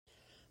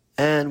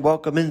And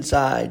welcome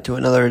inside to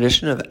another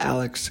edition of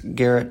Alex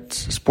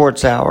Garrett's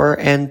Sports Hour.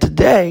 And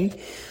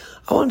today,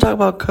 I want to talk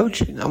about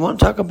coaching. I want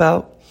to talk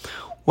about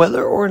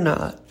whether or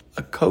not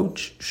a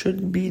coach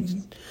should be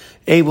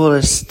able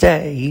to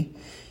stay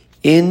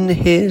in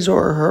his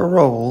or her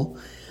role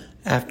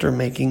after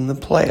making the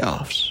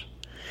playoffs.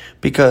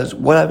 Because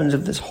what happens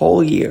if this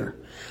whole year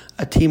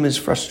a team is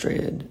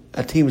frustrated,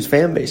 a team's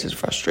fan base is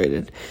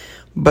frustrated,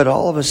 but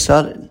all of a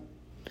sudden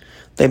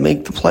they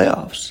make the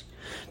playoffs?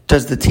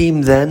 Does the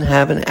team then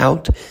have an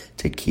out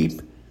to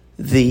keep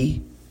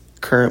the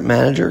current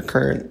manager,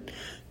 current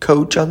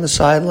coach on the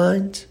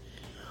sidelines?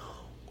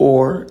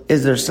 Or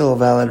is there still a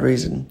valid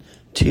reason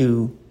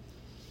to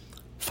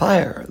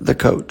fire the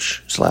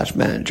coach /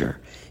 manager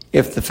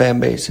if the fan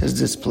base is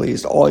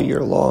displeased all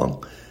year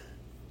long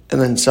and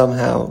then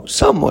somehow,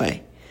 some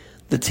way,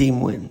 the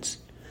team wins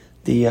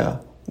the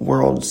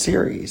World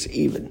Series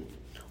even,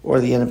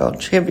 or the NFL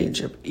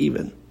Championship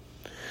even?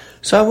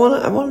 So I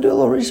want to do a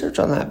little research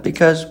on that,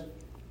 because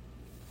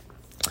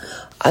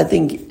I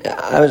think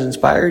I was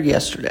inspired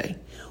yesterday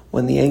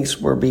when the Yanks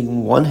were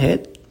being one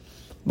hit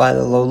by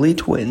the lowly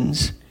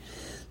Twins,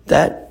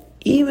 that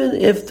even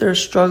if they're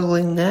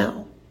struggling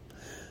now,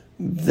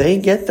 they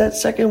get that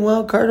second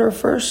wild card or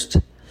first,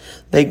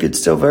 they could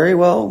still very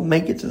well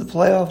make it to the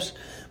playoffs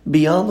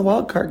beyond the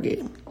wild card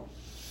game.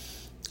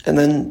 And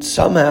then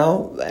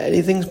somehow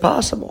anything's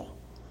possible.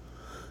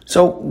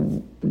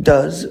 So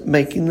does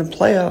making the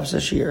playoffs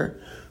this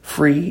year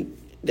free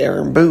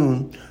Aaron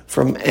Boone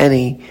from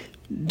any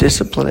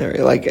disciplinary,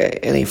 like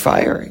any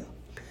firing?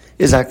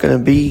 Is that going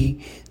to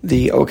be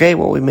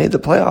we made the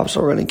playoffs,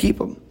 so we're going to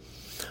keep him?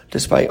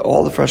 Despite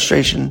all the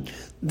frustration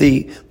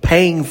the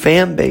paying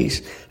fan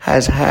base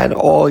has had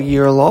all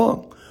year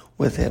long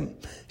with him.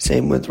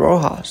 Same with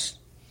Rojas.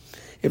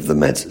 If the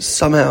Mets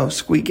somehow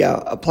squeak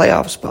out a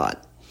playoff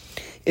spot,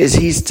 is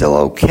he still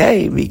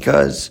okay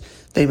because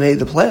they made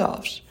the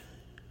playoffs?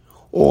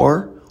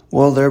 Or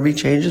will there be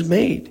changes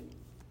made?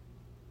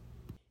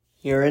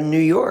 Here in New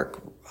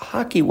York,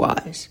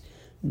 hockey-wise,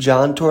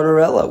 John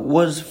Tortorella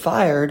was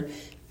fired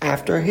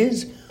after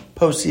his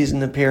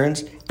postseason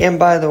appearance. And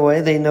by the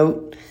way, they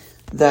note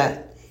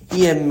that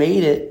he had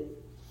made it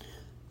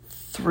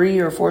 3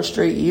 or 4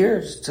 straight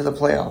years to the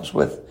playoffs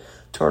with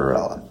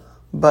Tortorella.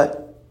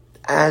 But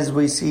as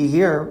we see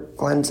here,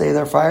 Glenn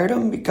Sather fired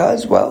him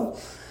because,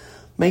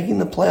 making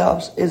the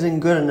playoffs isn't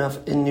good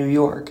enough in New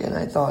York. And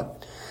I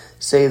thought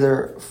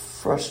Sather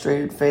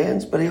frustrated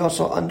fans, but he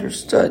also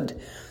understood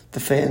the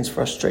fans'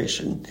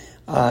 frustration.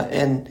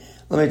 And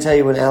let me tell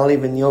you, when Ali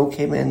Vigneault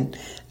came in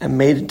and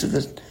made it to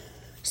the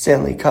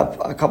Stanley Cup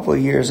a couple of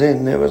years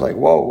in, it was like,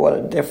 whoa, what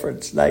a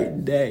difference, night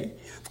and day.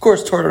 Of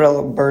course,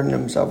 Tortorella burned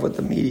himself with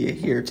the media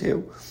here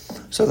too.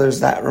 So there's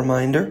that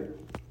reminder.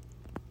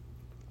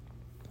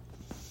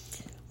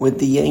 With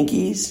the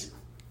Yankees,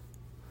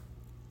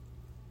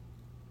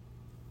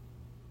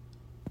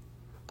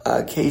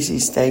 Casey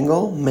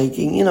Stengel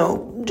making,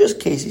 just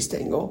Casey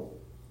Stengel.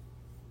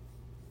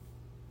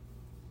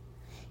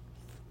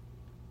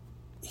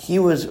 He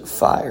was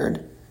fired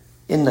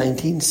in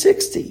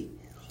 1960.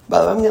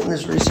 By the way, I'm getting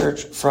this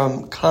research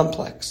from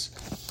Complex.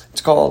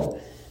 It's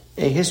called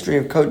A History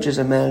of Coaches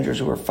and Managers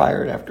Who Were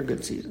Fired After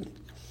Good Seasons.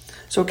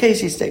 So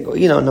Casey Stengel,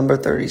 number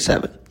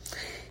 37.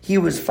 He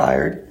was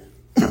fired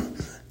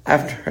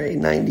after a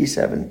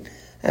 97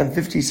 and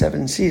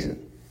 57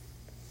 season.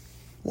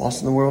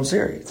 Lost in the World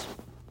Series.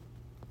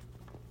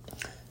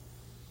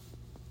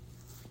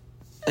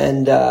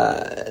 And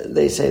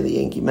they say the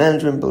Yankee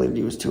management believed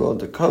he was too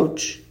old to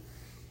coach.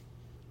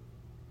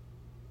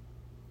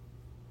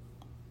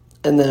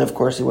 And then, of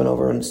course, he went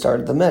over and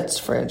started the Mets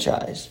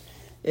franchise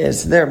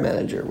as their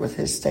manager with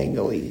his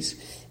Stengelese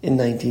in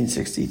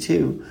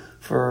 1962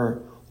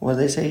 for, what do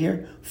they say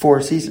here?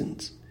 4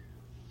 seasons.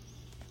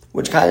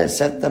 Which kind of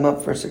set them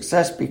up for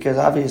success, because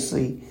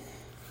obviously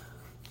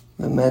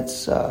the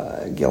Mets,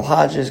 Gil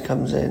Hodges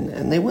comes in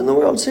and they win the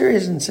World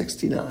Series in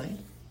 69.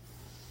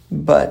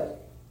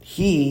 But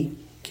he,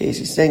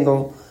 Casey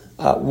Stengel,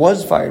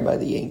 was fired by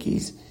the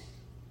Yankees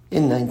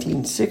in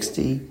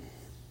 1960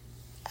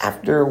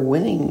 after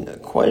winning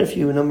quite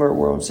a number of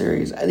World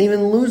Series and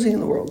even losing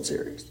the World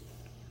Series.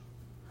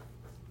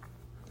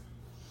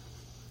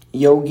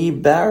 Yogi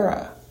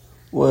Berra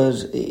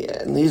was,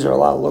 and these are a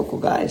lot of local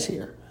guys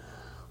here,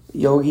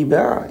 Yogi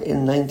Berra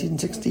in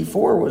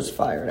 1964 was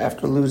fired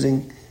after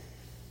losing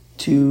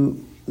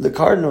to the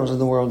Cardinals in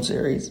the World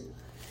Series.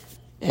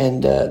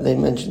 And they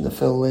mentioned the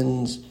Phil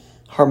Linz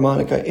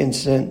harmonica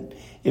incident.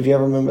 If you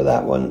ever remember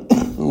that one,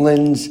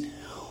 Linz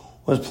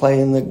was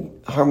playing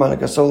the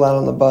harmonica so loud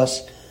on the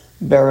bus,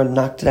 Berra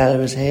knocked it out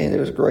of his hand. It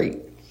was great.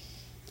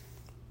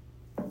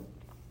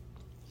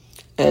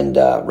 And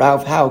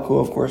Ralph Houck, who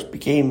of course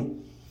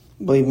became,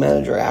 I believe,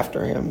 manager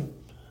after him,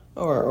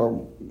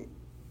 or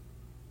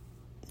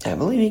I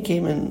believe he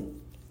came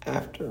in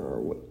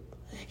after,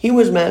 he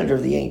was manager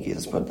of the Yankees,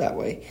 let's put it that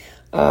way.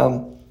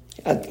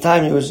 At the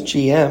time he was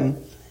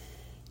GM,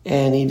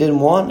 and he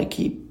didn't want to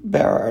keep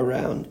Berra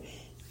around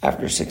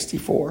after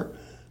 64.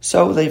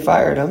 So they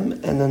fired him,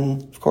 and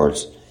then, of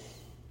course,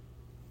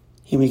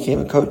 He became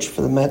a coach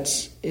for the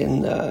Mets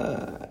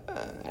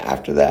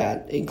after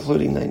that,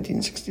 including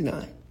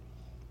 1969.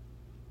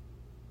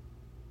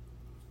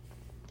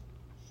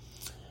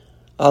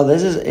 Oh,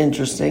 this is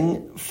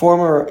interesting.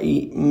 Former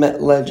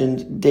Met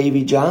legend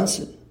Davey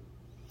Johnson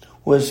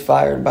was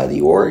fired by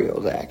the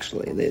Orioles,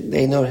 actually.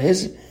 They know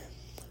his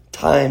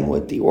time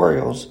with the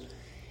Orioles.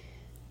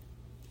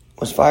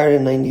 Was fired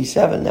in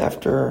 97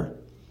 after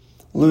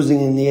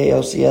losing in the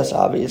ALCS,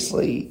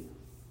 obviously,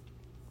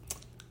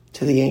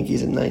 to the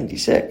Yankees in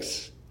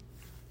 96.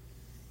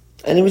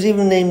 And he was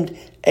even named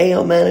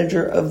AL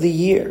Manager of the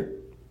Year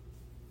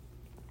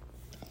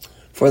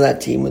for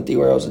that team with the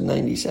Orioles in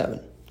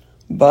 97.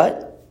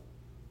 But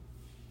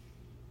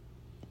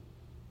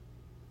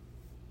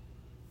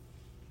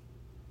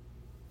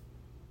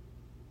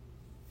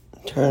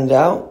turned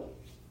out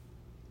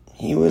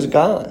he was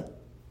gone.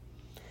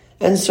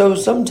 And so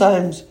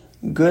sometimes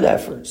good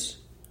efforts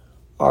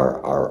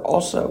are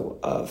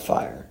also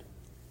fired.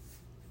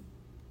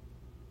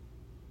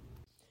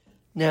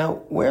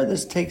 Now, where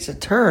this takes a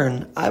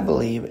turn, I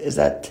believe, is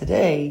that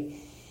today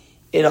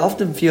it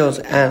often feels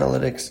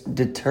analytics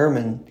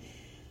determine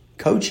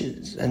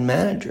coaches and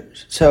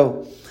managers.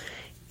 So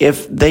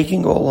if they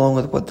can go along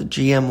with what the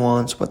GM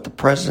wants, what the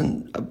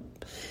president of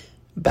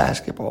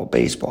basketball,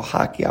 baseball,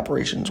 hockey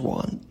operations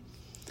want,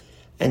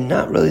 and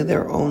not really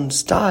their own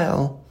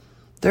style,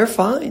 they're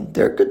fine.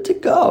 They're good to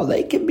go.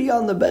 They can be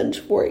on the bench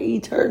for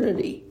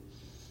eternity.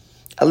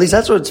 At least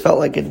that's what it's felt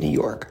like in New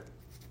York.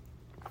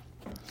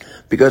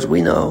 Because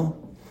we know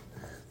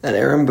that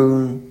Aaron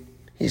Boone,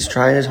 he's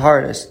trying his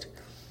hardest,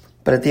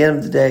 but at the end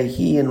of the day,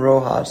 he and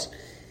Rojas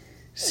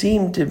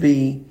seem to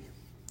be,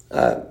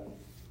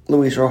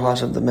 Luis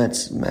Rojas of the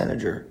Mets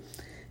manager,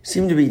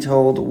 seem to be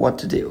told what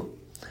to do.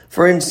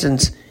 For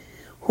instance,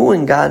 who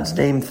in God's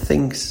name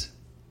thinks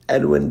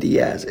Edwin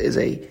Diaz is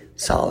a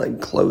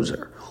solid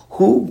closer?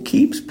 Who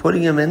keeps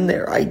putting him in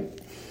there?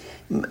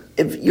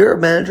 If you're a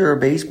manager of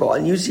baseball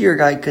and you see your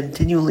guy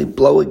continually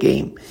blow a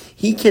game,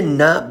 he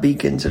cannot be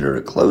considered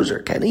a closer,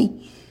 can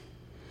he?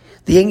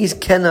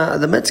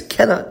 The Mets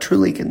cannot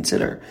truly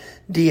consider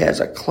Diaz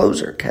a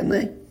closer, can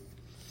they?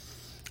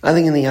 I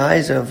think in the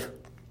eyes of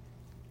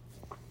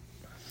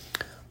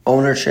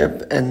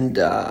ownership and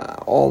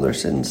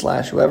Alderson /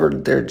 whoever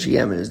their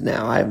GM is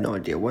now, I have no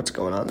idea what's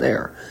going on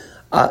there.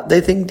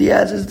 They think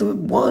Diaz is the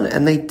one,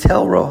 and they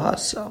tell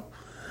Rojas so.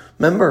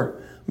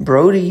 Remember,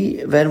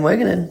 Brody Van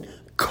Wegenen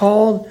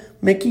called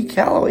Mickey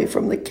Callaway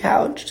from the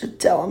couch to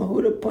tell him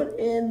who to put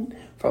in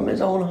from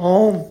his own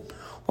home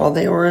while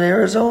they were in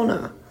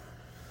Arizona.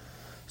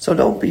 So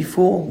don't be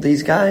fooled.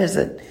 These guys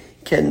that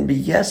can be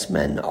yes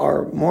men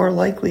are more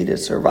likely to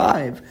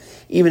survive,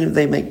 even if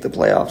they make the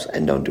playoffs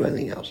and don't do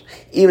anything else.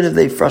 Even if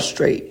they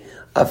frustrate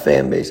a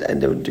fan base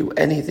and don't do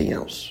anything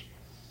else.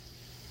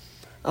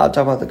 I'll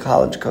talk about the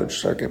college coach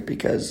circuit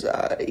because,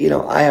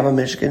 I have a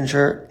Michigan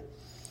shirt,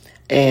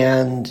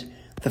 and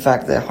the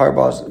fact that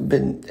Harbaugh's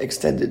been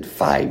extended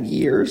 5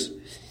 years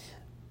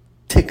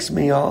ticks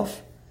me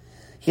off.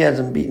 He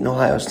hasn't beaten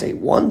Ohio State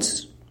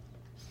once.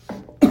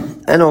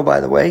 And oh, by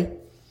the way,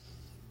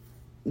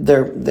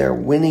 they're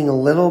winning a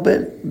little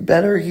bit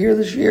better here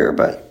this year,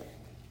 but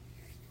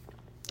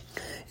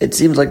it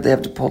seems like they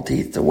have to pull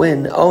teeth to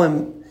win. Oh,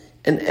 and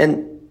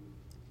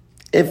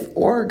if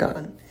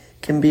Oregon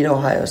can beat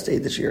Ohio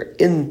State this year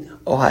in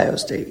Ohio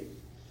State,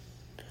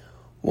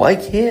 why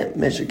can't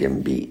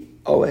Michigan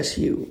beat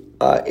OSU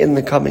in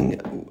the coming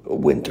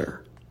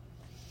winter?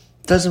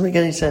 Doesn't make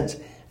any sense.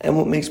 And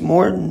what makes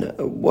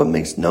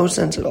no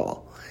sense at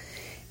all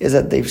is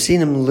that they've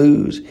seen him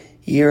lose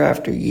year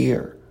after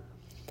year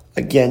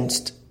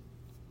against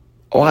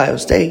Ohio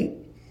State,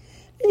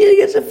 and yet he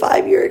gets a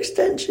 5-year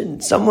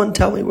extension. Someone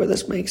tell me where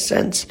this makes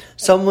sense.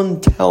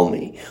 Someone tell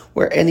me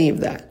where any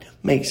of that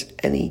makes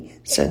any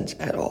sense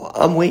at all.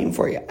 I'm waiting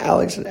for you.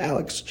 Alex at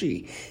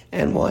alexgnyc.com.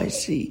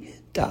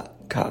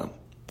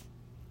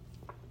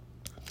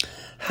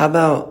 How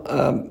about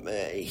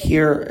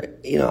here,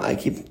 I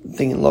keep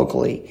thinking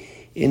locally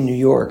in New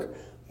York,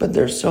 but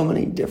there's so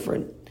many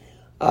different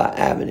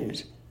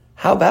avenues.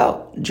 How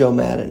about Joe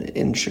Madden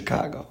in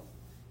Chicago?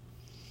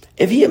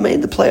 If he had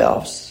made the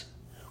playoffs,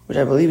 which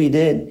I believe he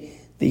did,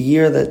 the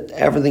year that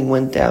everything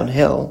went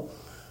downhill,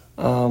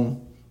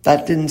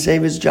 that didn't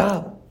save his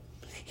job.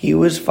 He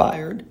was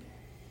fired,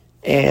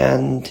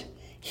 and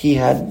he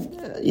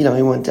had, he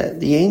went to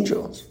the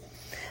Angels.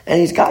 And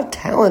he's got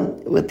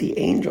talent with the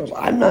Angels.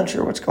 I'm not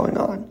sure what's going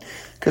on.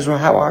 Because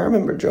how I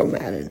remember Joe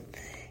Madden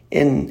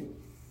in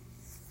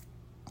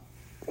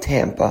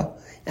Tampa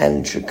and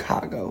in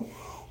Chicago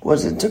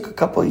was it took a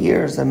couple of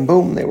years, and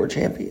boom, they were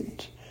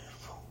champions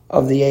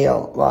of the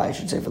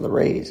for the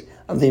Rays,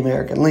 of the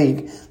American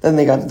League. Then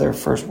they got to their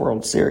first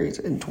World Series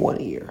in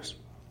 20 years.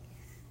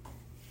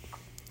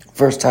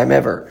 First time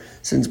ever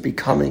since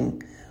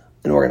becoming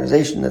an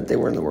organization that they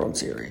were in the World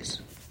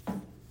Series.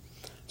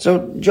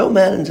 So Joe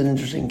Madden's an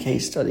interesting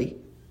case study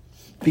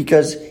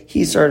because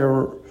he started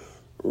to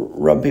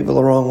rub people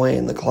the wrong way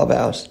in the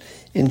clubhouse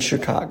in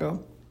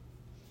Chicago.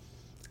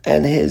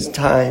 and his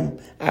time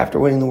after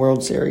winning the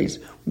World Series,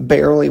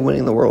 barely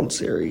winning the World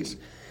Series,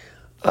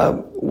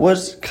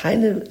 was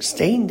kind of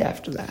stained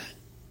after that.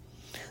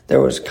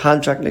 There was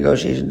contract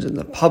negotiations in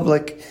the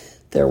public.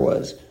 There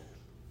was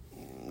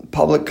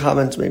public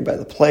comments made by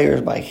the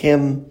players, by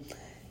him,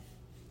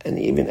 and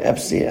even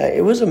Epstein.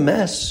 It was a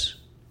mess.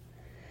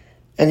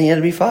 And he had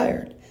to be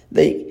fired.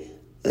 I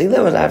think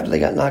that was after they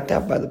got knocked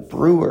out by the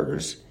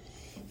Brewers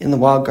in the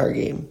wild card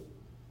game.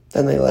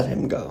 Then they let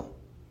him go.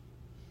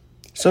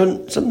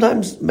 So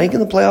sometimes making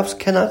the playoffs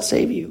cannot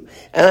save you.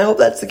 And I hope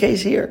that's the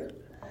case here.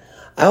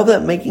 I hope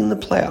that making the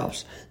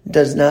playoffs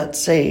does not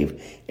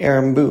save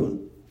Aaron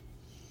Boone.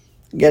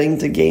 Getting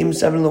to Game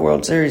 7 of the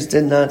World Series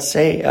did not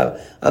save,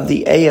 of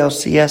the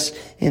ALCS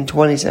in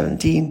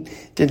 2017,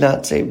 did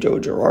not save Joe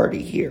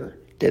Girardi here,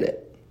 did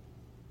it?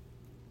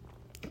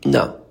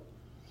 No.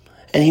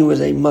 And he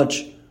was a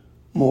much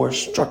more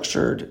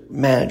structured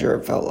manager,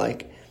 it felt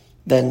like,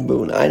 than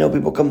Boone. I know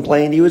people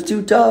complained he was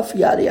too tough,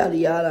 yada, yada,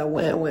 yada,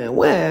 wah, wah,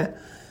 wah.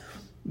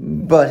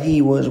 But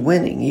he was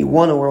winning. He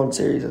won a World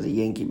Series as a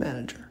Yankee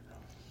manager.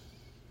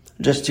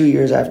 Just a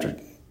year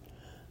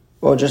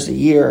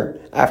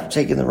after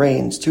taking the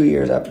reins, 2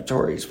 years after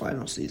Torre's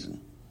final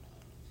season.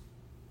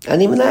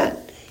 And even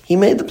that, he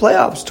made the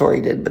playoffs,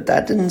 Torre did, but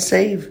that didn't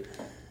save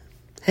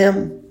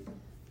him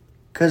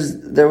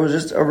because there was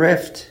just a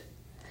rift,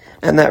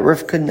 and that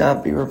rift could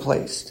not be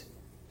replaced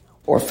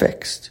or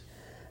fixed,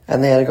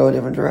 and they had to go a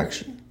different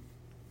direction.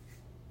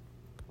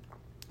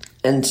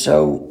 And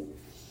so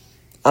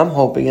I'm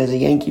hoping as a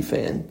Yankee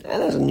fan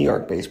and as a New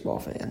York baseball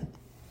fan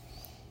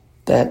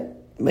that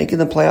making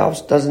the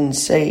playoffs doesn't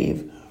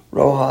save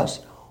Rojas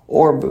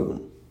or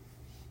Boone.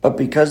 But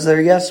because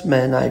they're yes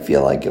men, I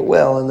feel like it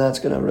will, and that's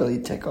going to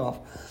really tick off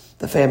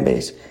the fan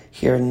base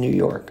here in New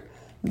York.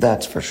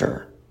 That's for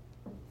sure.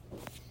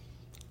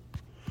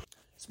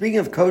 Speaking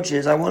of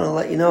coaches, I want to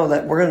let you know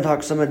that we're going to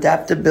talk some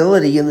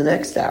adaptability in the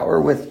next hour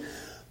with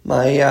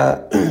my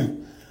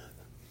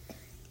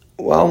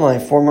my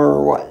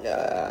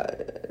former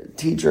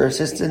teacher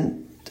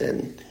assistant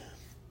and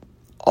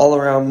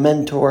all-around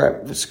mentor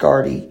at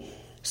Viscardi.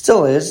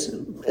 Still is,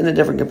 in a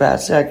different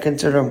capacity. I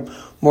consider him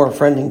more a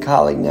friend and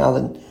colleague now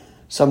than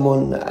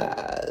someone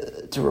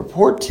to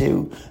report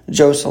to,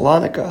 Joe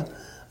Salonica.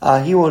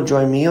 He will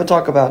join me. He'll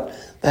talk about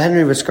the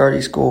Henry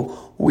Viscardi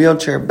School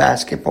wheelchair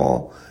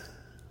basketball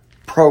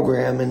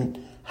program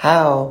and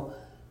how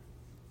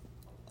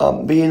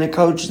being a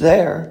coach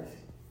there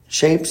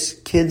shapes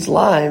kids'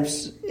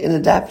 lives in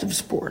adaptive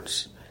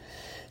sports.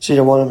 So you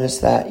don't want to miss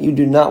that. You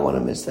do not want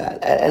to miss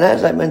that. And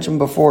as I mentioned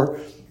before,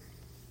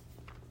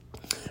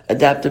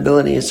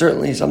 adaptability is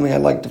certainly something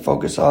I'd like to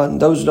focus on.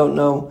 Those who don't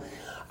know,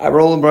 I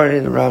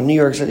rollerbladed around New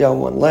York City on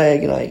one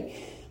leg, and I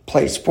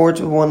play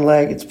sports with one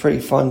leg. It's pretty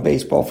fun.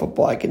 Baseball,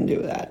 football, I can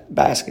do that.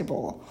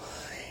 Basketball.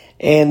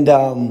 And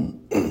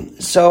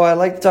so I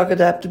like to talk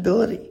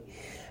adaptability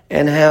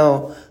and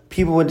how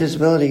people with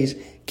disabilities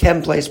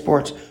can play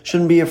sports,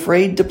 shouldn't be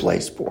afraid to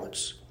play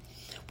sports.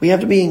 We have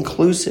to be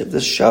inclusive.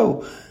 The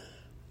show,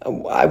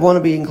 I want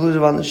to be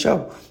inclusive on the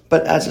show,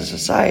 but as a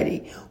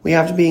society, we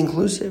have to be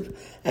inclusive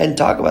and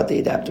talk about the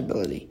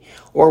adaptability,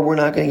 or we're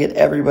not going to get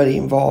everybody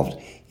involved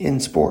in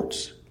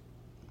sports.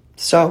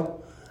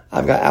 So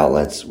I've got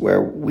outlets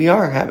where we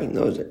are having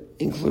those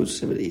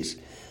inclusivities,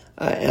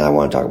 and I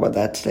want to talk about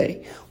that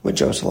today with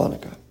Joe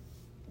Salonica.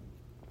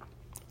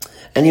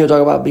 And he'll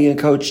talk about being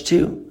a coach,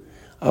 too,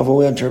 of a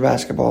wheelchair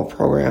basketball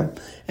program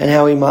and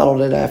how he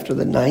modeled it after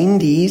the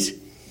 90s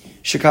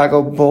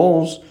Chicago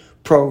Bulls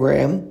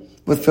program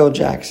with Phil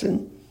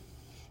Jackson.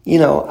 You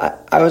know,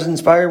 I was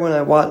inspired when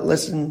I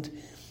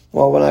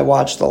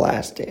watched The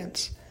Last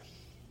Dance.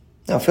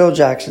 Now, Phil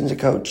Jackson's a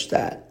coach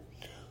that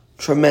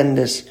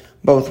tremendous,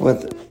 both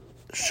with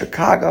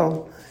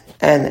Chicago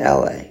and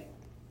LA.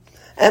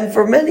 And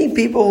for many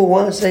people who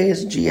want to say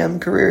his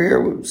GM career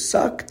here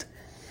sucked,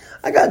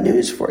 I got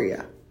news for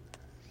you.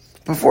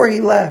 Before he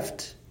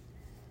left,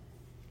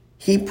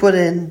 he put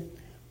in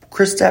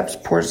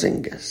Kristaps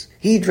Porzingis.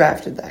 He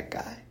drafted that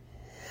guy.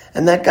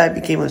 And that guy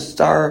became a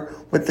star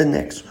with the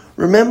Knicks.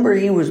 Remember,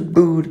 he was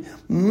booed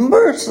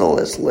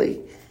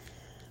mercilessly,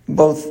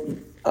 both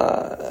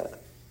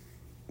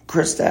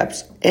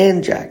Kristaps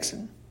and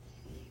Jackson,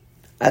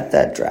 at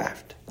that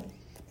draft.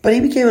 But he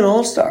became an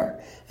all-star.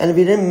 And if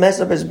he didn't mess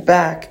up his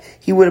back,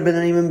 he would have been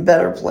an even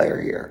better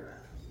player here.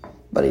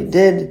 But he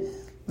did.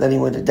 Then he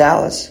went to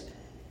Dallas.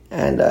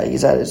 And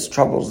he's had his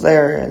troubles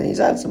there, and he's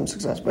had some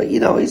success. But,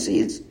 you know,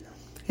 he's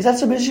had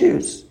some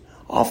issues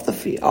off the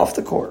field, off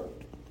the court.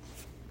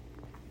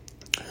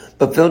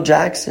 But Phil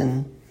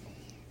Jackson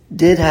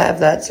did have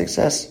that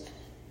success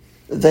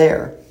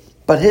there.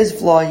 But his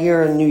flaw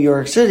here in New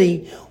York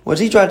City was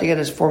he tried to get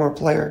his former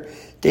player,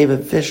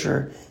 David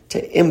Fisher,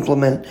 to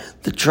implement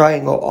the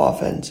triangle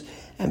offense.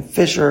 And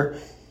Fisher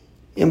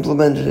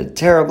implemented it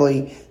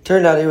terribly.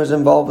 Turned out he was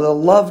involved with a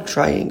love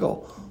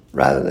triangle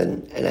rather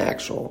than an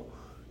actual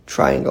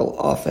triangle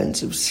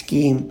offensive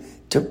scheme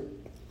to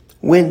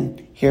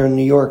win here in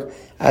New York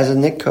as a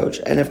Knicks coach.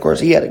 And, of course,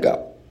 he had to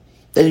go.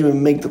 They didn't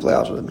even make the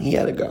playoffs with him. He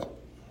had to go.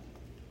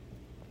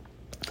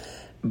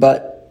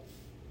 But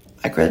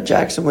I credit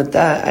Jackson with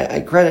that.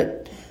 I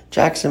credit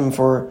Jackson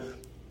for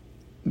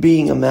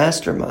being a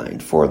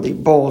mastermind for the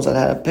Bulls that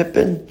had a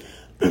Pippen,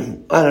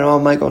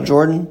 Michael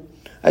Jordan,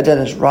 a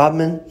Dennis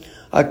Rodman,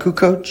 a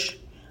Kukoc,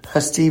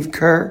 a Steve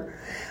Kerr.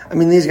 I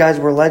mean, these guys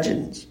were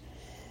legends.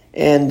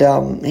 And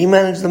he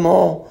managed them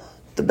all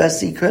the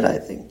best he could, I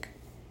think.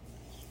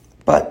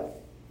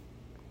 But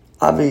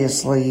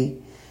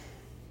obviously,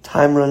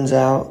 time runs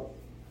out.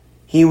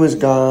 He was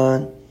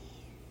gone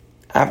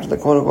after the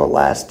quote-unquote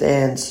last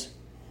dance.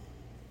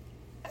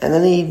 And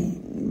then he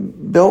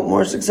built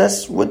more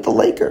success with the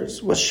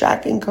Lakers, with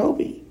Shaq and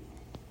Kobe.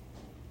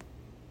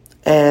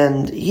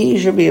 And he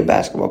should be a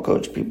basketball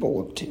coach people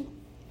look to.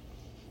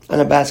 And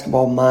a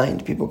basketball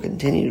mind people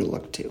continue to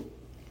look to.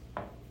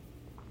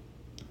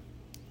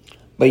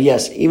 But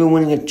yes, even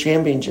winning a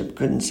championship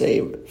couldn't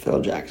save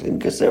Phil Jackson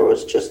because it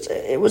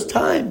was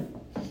time.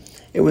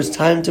 It was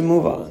time to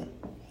move on.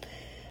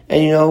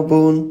 And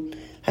Boone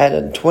had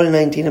a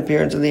 2019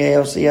 appearance in the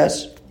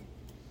ALCS.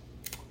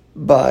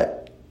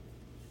 But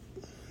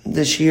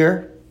this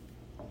year,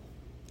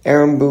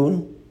 Aaron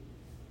Boone,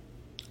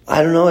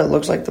 I don't know, it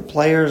looks like the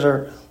players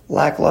are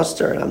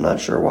lackluster, and I'm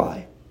not sure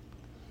why.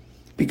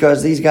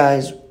 Because these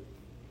guys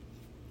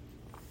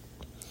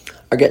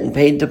are getting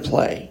paid to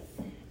play,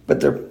 but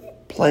they're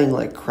playing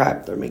like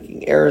crap. They're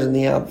making errors in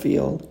the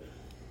outfield.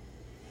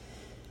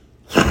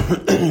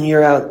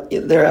 They're out,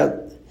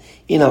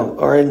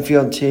 or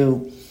infield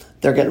too.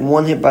 They're getting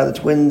one hit by the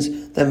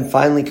Twins, then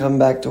finally come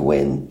back to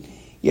win.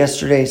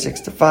 Yesterday,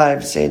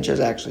 6-5, Sanchez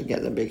actually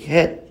getting a big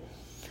hit.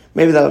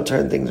 Maybe that'll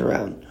turn things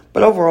around.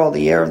 But overall,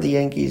 the air of the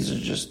Yankees is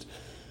just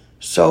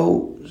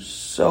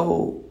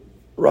so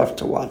rough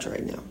to watch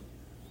right now.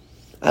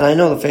 And I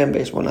know the fan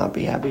base will not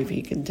be happy if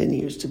he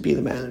continues to be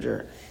the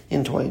manager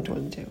in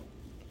 2022.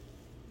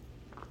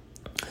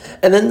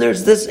 And then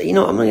there's this, I'm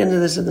going to get into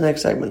this in the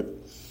next segment.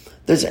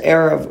 This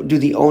era of, do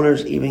the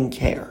owners even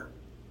care?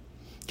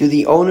 Do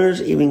the owners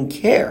even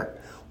care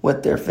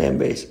what their fan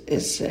base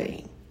is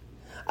saying?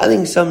 I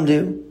think some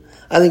do.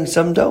 I think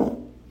some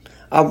don't.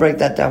 I'll break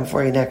that down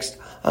for you next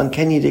on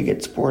Can You Dig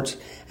It Sports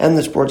and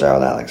the Sports Hour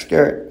with Alex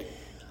Garrett.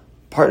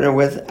 Partner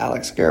with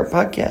Alex Garrett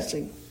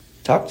Podcasting.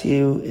 Talk to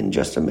you in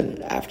just a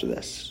minute after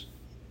this.